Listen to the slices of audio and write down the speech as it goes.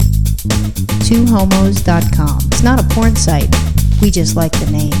twohomos.com. It's not a porn site. We just like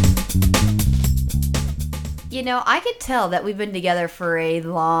the name. You know, I could tell that we've been together for a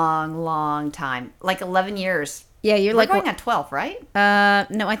long, long time. Like 11 years. Yeah, you're We're going on 12, right?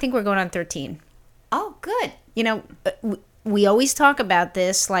 No, I think we're going on 13. Oh, good. You know, we always talk about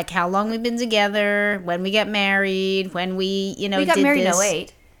this, like how long we've been together, when we got married, when we, We got did married this. in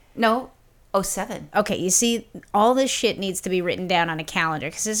 08. No, 07. Okay, you see, all this shit needs to be written down on a calendar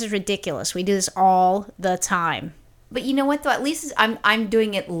because this is ridiculous. We do this all the time. But you know what, though? At least I'm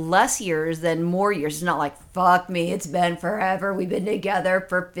doing it less years than more years. It's not like, fuck me, it's been forever. We've been together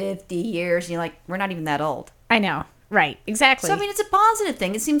for 50 years. And you're like, we're not even that old. I know. Right, exactly. So, I mean, it's a positive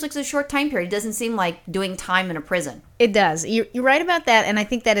thing. It seems like it's a short time period. It doesn't seem like doing time in a prison. It does. You're right about that, and I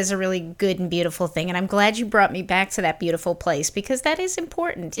think that is a really good and beautiful thing, and I'm glad you brought me back to that beautiful place, because that is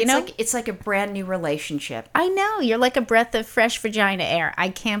important, you know? It's like a brand new relationship. I know. You're like a breath of fresh vagina air. I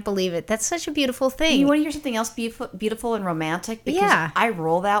can't believe it. That's such a beautiful thing. You want to hear something else beautiful and romantic? Because Yeah. I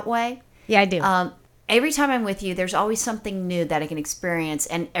roll that way. Yeah, I do. Every time I'm with you, there's always something new that I can experience,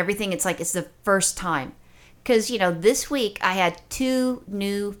 and everything, it's like it's the first time. Because, this week I had 2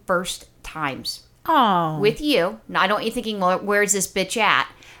 new first times. Oh. With you. Now, I don't want you thinking, well, where's this bitch at?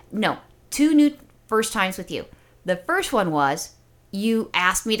 No, 2 new first times with you. The first one was you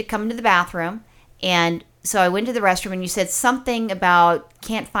asked me to come into the bathroom, and so I went to the restroom, and you said something about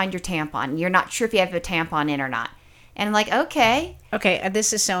can't find your tampon. You're not sure if you have a tampon in or not. And I'm like, okay. Okay,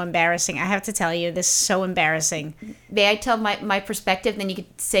 this is so embarrassing. I have to tell you, this is so embarrassing. May I tell my perspective? Then you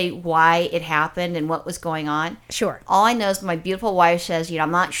could say why it happened and what was going on. Sure. All I know is my beautiful wife says,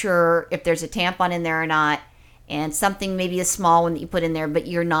 I'm not sure if there's a tampon in there or not, and something, maybe a small one that you put in there, but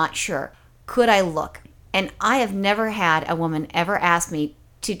you're not sure. Could I look? And I have never had a woman ever ask me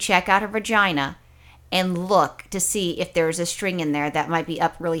to check out her vagina and look to see if there's a string in there that might be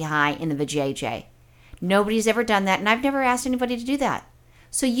up really high in the vajayjay. Nobody's ever done that, and I've never asked anybody to do that.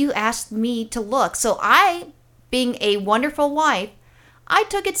 So you asked me to look. So I, being a wonderful wife, I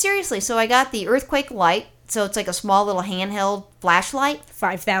took it seriously. So I got the earthquake light. So it's like a small little handheld flashlight.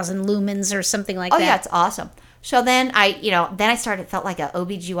 5,000 lumens or something like Oh, that. yeah, it's awesome. So then I started, felt like a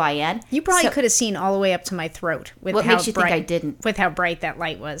OBGYN. You probably could have seen all the way up to my throat. With What how makes you bright, think I didn't? With how bright that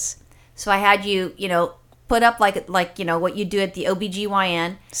light was. So I had you, put up like what you do at the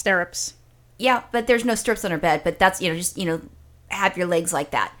OBGYN. Stirrups. Yeah, but there's no stirrups on her bed. But that's, just, have your legs like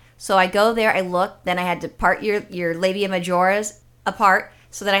that. So I go there, I look, then I had to part your labia majoras apart.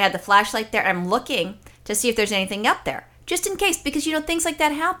 So that I had the flashlight there. I'm looking to see if there's anything up there. Just in case, because, things like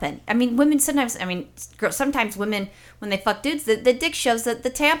that happen. I mean, sometimes women, when they fuck dudes, the dick shows the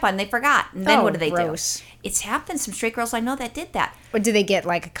tampon, they forgot. And then what do they gross. do? It's happened. Some straight girls I know that did that. Or did they get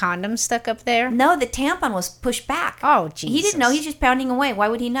like a condom stuck up there? No, the tampon was pushed back. Oh, Jesus. He didn't know. He's just pounding away. Why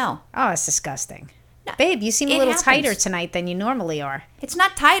would he know? Oh, it's disgusting. No, Babe, you seem a it little happens. tighter tonight than you normally are. It's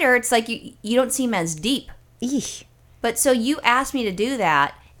not tighter. It's like you don't seem as deep. Eesh. But so you asked me to do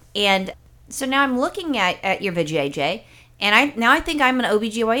that, and so now I'm looking at your vajayjay, and I think I'm an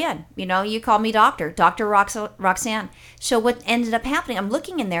OBGYN. You call me Dr. Roxanne. So what ended up happening, I'm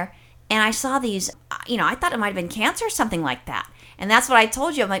looking in there, and I saw these, I thought it might have been cancer or something like that. And that's what I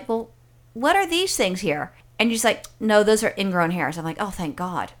told you. I'm like, well, what are these things here? And you're just like, no, those are ingrown hairs. I'm like, oh, thank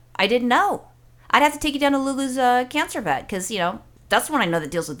God. I didn't know. I'd have to take you down to Lulu's cancer vet because, that's the one I know that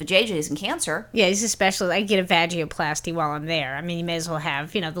deals with vajayjays and cancer. Yeah, he's a specialist. I get a vagioplasty while I'm there. I mean, you may as well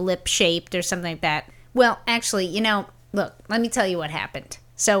have, the lip shaped or something like that. Well, actually, look, let me tell you what happened.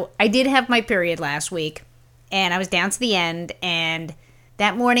 So I did have my period last week, and I was down to the end, and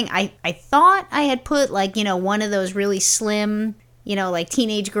that morning I thought I had put, like, one of those really slim, like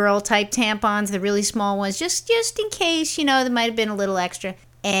teenage girl type tampons, the really small ones, just in case, there might have been a little extra.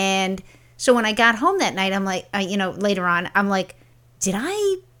 And so when I got home that night, I'm like, later on, I'm like, did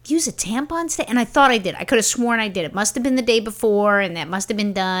I use a tampon today? And I thought I did. I could have sworn I did. It must have been the day before, and that must have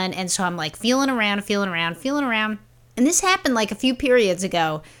been done. And so I'm like feeling around. And this happened like a few periods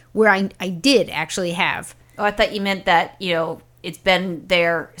ago where I did actually have. Oh, I thought you meant that, it's been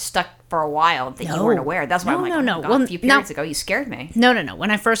there stuck for a while that you weren't aware. That's why I'm like, no. God, Well, a few periods ago, you scared me. No. When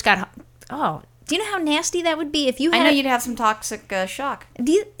I first got home. Oh, do you know how nasty that would be if you had... I know you'd have some toxic shock.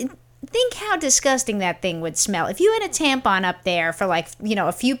 Do you think how disgusting that thing would smell? If you had a tampon up there for like,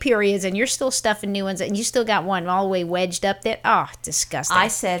 a few periods and you're still stuffing new ones and you still got one all the way wedged up there. Oh, disgusting. I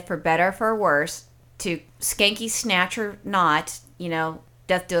said, for better or for worse, to skanky snatch or not,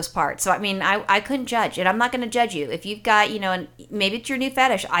 death do us part. So, I mean, I couldn't judge, and I'm not going to judge you. If you've got, and maybe it's your new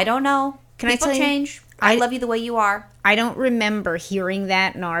fetish. I don't know. Can I tell change. I love you the way you are. I don't remember hearing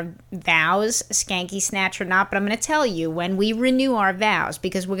that in our vows, skanky snatch or not, but I'm going to tell you when we renew our vows,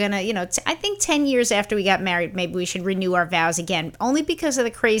 because we're going to, I think 10 years after we got married, maybe we should renew our vows again, only because of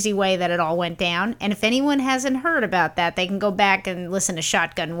the crazy way that it all went down. And if anyone hasn't heard about that, they can go back and listen to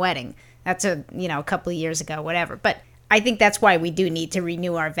Shotgun Wedding. That's a couple of years ago, whatever. But I think that's why we do need to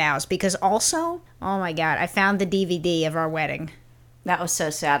renew our vows, because also, oh my God, I found the DVD of our wedding. That was so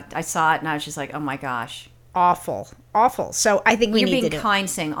sad. I saw it and I was just like, oh my gosh. Awful. So I think we need to do it. You're being kind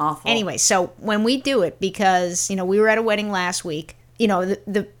saying awful. Anyway, so when we do it, because, we were at a wedding last week,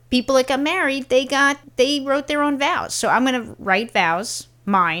 the people that got married, they wrote their own vows. So I'm going to write vows,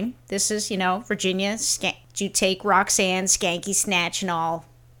 mine. This is, Virginia, you take Roxanne, skanky snatch and all,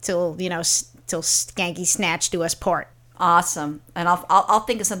 till skanky snatch do us part. Awesome. And I'll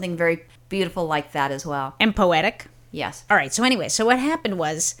think of something very beautiful like that as well. And poetic. Yes. All right. So anyway, so what happened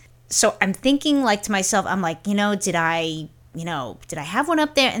was, so I'm thinking like to myself, I'm like, did I have one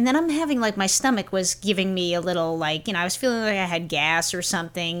up there? And then I'm having like my stomach was giving me a little like, I was feeling like I had gas or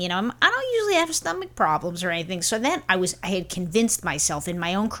something. I don't usually have stomach problems or anything. So then I had convinced myself in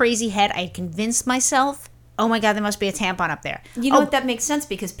my own crazy head, I had convinced myself, oh my God, there must be a tampon up there. You know what? That makes sense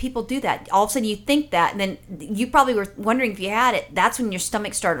because people do that. All of a sudden you think that, and then you probably were wondering if you had it. That's when your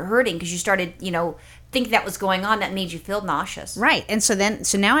stomach started hurting because you started, think that was going on. That made you feel nauseous. Right. And so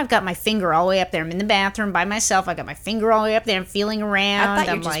now I've got my finger all the way up there. I'm in the bathroom by myself. I got my finger all the way up there. I'm feeling around. I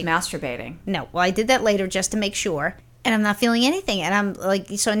thought you were just masturbating. No. Well, I did that later just to make sure. And I'm not feeling anything. And I'm like,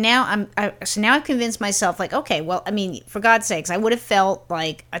 so now I've convinced myself like, okay, well, I mean, for God's sakes, I would have felt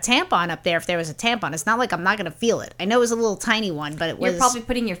like a tampon up there if there was a tampon. It's not like I'm not going to feel it. I know it was a little tiny one, but it was. You're probably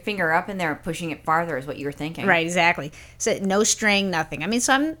putting your finger up in there and pushing it farther is what you were thinking. Right, exactly. So no string, nothing. I mean,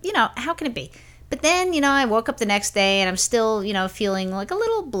 so I'm, how can it be? But then, I woke up the next day and I'm still, feeling like a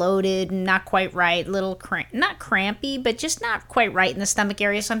little bloated, not quite right, not crampy, but just not quite right in the stomach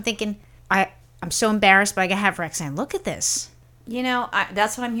area. So I'm thinking, I'm so embarrassed, but I gotta have Roxanne look at this.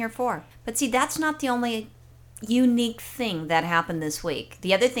 That's what I'm here for. But see, that's not the only unique thing that happened this week.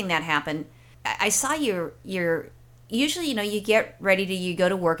 The other thing that happened, I saw your usually, you get ready you go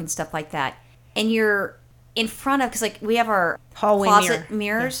to work and stuff like that, and you're in front of, because like we have our hallway closet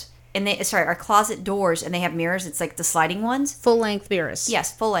mirrors. Yeah. And our closet doors, and they have mirrors. It's like the sliding ones. Full-length mirrors.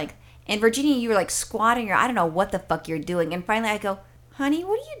 Yes, full-length. And Virginia, you were like squatting, or I don't know what the fuck you're doing. And finally I go, honey,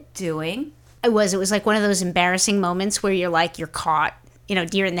 what are you doing? It was like one of those embarrassing moments where you're caught,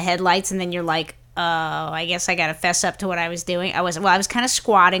 deer in the headlights, and then you're like, oh, I guess I got to fess up to what I was doing. I was kind of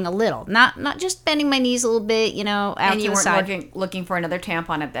squatting a little, not just bending my knees a little bit, out and to the side. And you weren't looking for another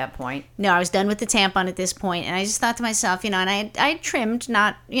tampon at that point. No, I was done with the tampon at this point, and I just thought to myself, and I trimmed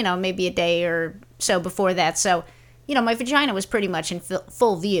not, maybe a day or so before that, so, my vagina was pretty much in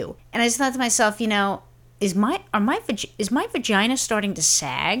full view, and I just thought to myself, is my vagina starting to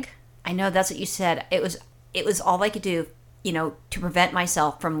sag? I know, that's what you said. It was all I could do, to prevent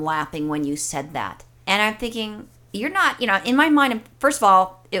myself from laughing when you said that. And I'm thinking, you're not, in my mind, first of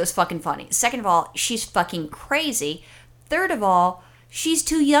all, it was fucking funny. Second of all, she's fucking crazy. Third of all, she's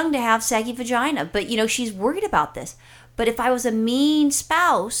too young to have saggy vagina. But, she's worried about this. But if I was a mean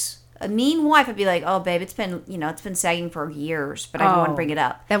spouse, a mean wife, I'd be like, oh, babe, it's been sagging for years, but I don't want to bring it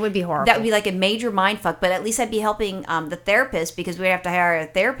up. That would be horrible. That would be like a major mindfuck. But at least I'd be helping the therapist, because we have to hire a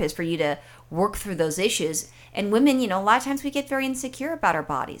therapist for you to work through those issues. And women, a lot of times we get very insecure about our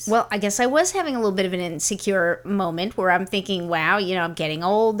bodies. Well, I guess I was having a little bit of an insecure moment where I'm thinking, wow, I'm getting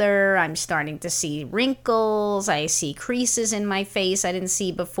older. I'm starting to see wrinkles. I see creases in my face I didn't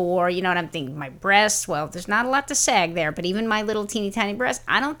see before. And I'm thinking my breasts, well, there's not a lot to sag there, but even my little teeny tiny breasts,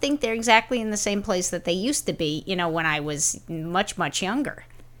 I don't think they're exactly in the same place that they used to be, when I was much, much younger.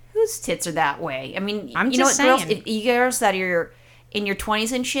 Whose tits are that way? I mean, I'm just saying. Girls, if you girls that are in your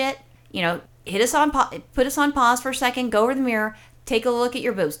 20s and shit, put us on pause for a second, go over the mirror, take a look at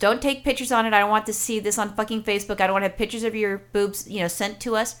your boobs. Don't take pictures on it. I don't want to see this on fucking Facebook. I don't want to have pictures of your boobs, sent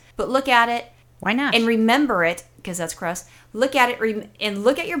to us. But look at it. Why not? And remember it, because that's gross. Look at it and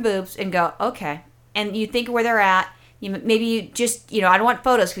look at your boobs and go, okay. And you think where they're at. Maybe you just, I don't want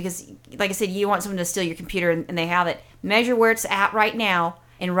photos because, like I said, you want someone to steal your computer and they have it. Measure where it's at right now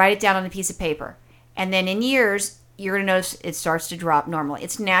and write it down on a piece of paper. And then in years, you're going to notice it starts to drop normally.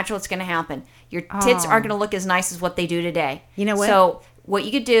 It's natural. It's going to happen. Your tits aren't going to look as nice as what they do today. You know what? So what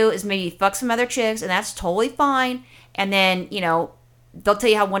you could do is maybe fuck some other chicks, and that's totally fine. And then, they'll tell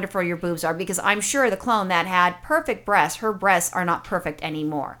you how wonderful your boobs are, because I'm sure the clone that had perfect breasts, her breasts are not perfect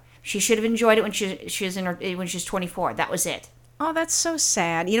anymore. She should have enjoyed it when she was 24. That was it. Oh, that's so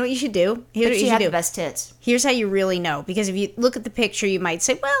sad. You know what you should do? Here's But what she you should had do. the best tits. Here's how you really know. Because if you look at the picture, you might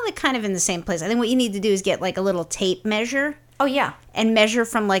say, well, they're kind of in the same place. I think what you need to do is get like a little tape measure. Oh, yeah. And measure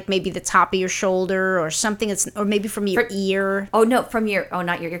from like maybe the top of your shoulder or something that's, or maybe from your ear. Oh, no, from your, oh,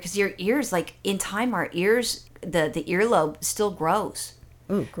 not your ear. Because your ears, like in time, our ears, the earlobe still grows.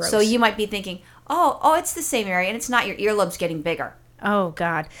 Ooh, gross. So you might be thinking, oh, it's the same area. And it's not, your earlobe's getting bigger. Oh,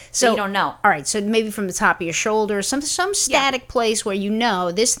 God. So you don't know. All right, so maybe from the top of your shoulder, some static place where you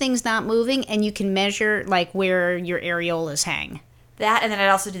know this thing's not moving, and you can measure like where your areolas hang. That, and then I'd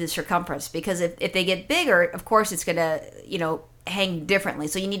also do the circumference, because if they get bigger, of course it's going to, hang differently.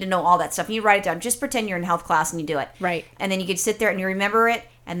 So you need to know all that stuff. You write it down. Just pretend you're in health class and you do it. Right. And then you could sit there and you remember it,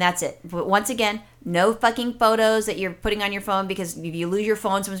 and that's it. But once again, no fucking photos that you're putting on your phone, because if you lose your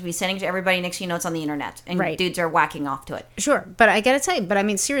phone, someone's going to be sending it to everybody. Next thing you know, it's on the internet. And dudes are whacking off to it. Sure. But I got to tell you, I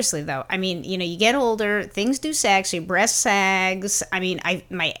mean, seriously, though. I mean, you get older, things do sag, so your breast sags. I mean,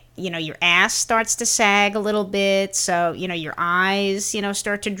 your ass starts to sag a little bit. So, your eyes,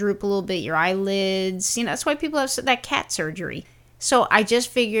 start to droop a little bit, your eyelids. That's why people have that cat surgery. So I just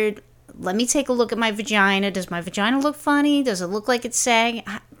figured, let me take a look at my vagina. Does my vagina look funny? Does it look like it's sagging?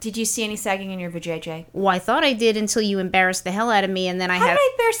 Did you see any sagging in your vajayjay? Well, I thought I did until you embarrassed the hell out of me, and then How did I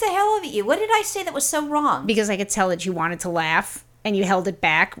embarrass the hell out of you? What did I say that was so wrong? Because I could tell that you wanted to laugh, and you held it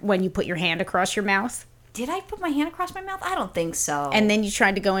back when you put your hand across your mouth. Did I put my hand across my mouth? I don't think so. And then you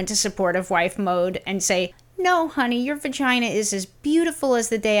tried to go into supportive wife mode and say, no, honey, your vagina is as beautiful as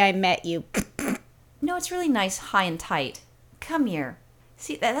the day I met you. No, it's really nice, high and tight. Come here.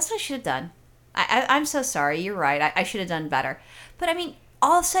 See, that's what I should have done. I'm so sorry. You're right. I should have done better. But I mean,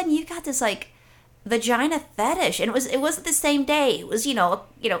 all of a sudden you got this like vagina fetish, and it wasn't the same day. It was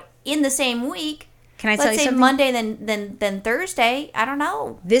in the same week. Can I tell you something? Monday then Thursday. I don't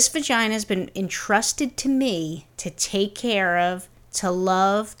know. This vagina has been entrusted to me to take care of, to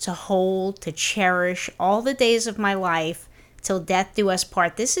love, to hold, to cherish all the days of my life. Till death do us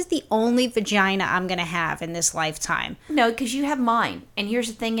part. This is the only vagina I'm going to have in this lifetime. No, because you have mine. And here's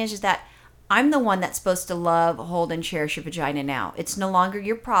the thing is that I'm the one that's supposed to love, hold, and cherish your vagina now. It's no longer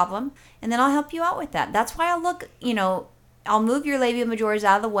your problem. And then I'll help you out with that. That's why I'll move your labia majoris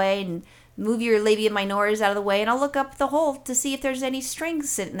out of the way and move your labia minoris out of the way. And I'll look up the hole to see if there's any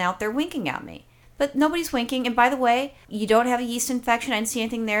strings sitting out there winking at me. But nobody's winking. And by the way, you don't have a yeast infection. I didn't see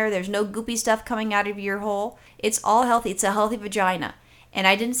anything there. There's no goopy stuff coming out of your hole. It's all healthy. It's a healthy vagina. And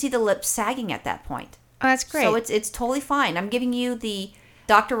I didn't see the lips sagging at that point. Oh, that's great. So it's totally fine. I'm giving you the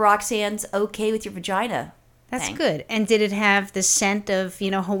Dr. Roxanne's okay with your vagina. That's good. And did it have the scent of,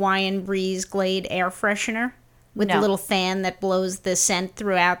 Hawaiian Breeze Glade air freshener? With the little fan that blows the scent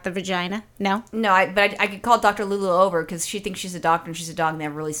throughout the vagina? No? No, but I could call Dr. Lulu over because she thinks she's a doctor and she's a dog and they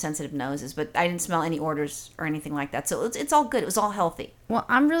have really sensitive noses. But I didn't smell any orders or anything like that. So it's all good. It was all healthy. Well,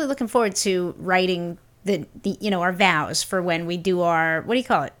 I'm really looking forward to writing the our vows for when we do our, what do you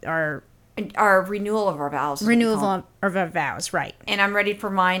call it? Our renewal of our vows. Renewal of our vows, right. And I'm ready for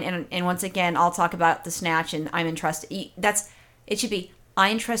mine. And once again, I'll talk about the snatch and I'm entrusted. It should be,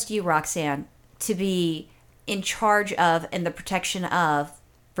 I entrust you, Roxanne, to be in charge of and the protection of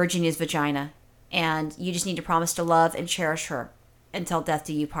Virginia's vagina. And you just need to promise to love and cherish her until death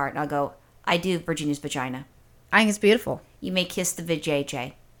do you part. And I'll go, I do, Virginia's vagina. I think it's beautiful. You may kiss the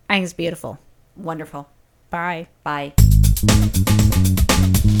vajayjay. I think it's beautiful. Wonderful. Bye. Bye.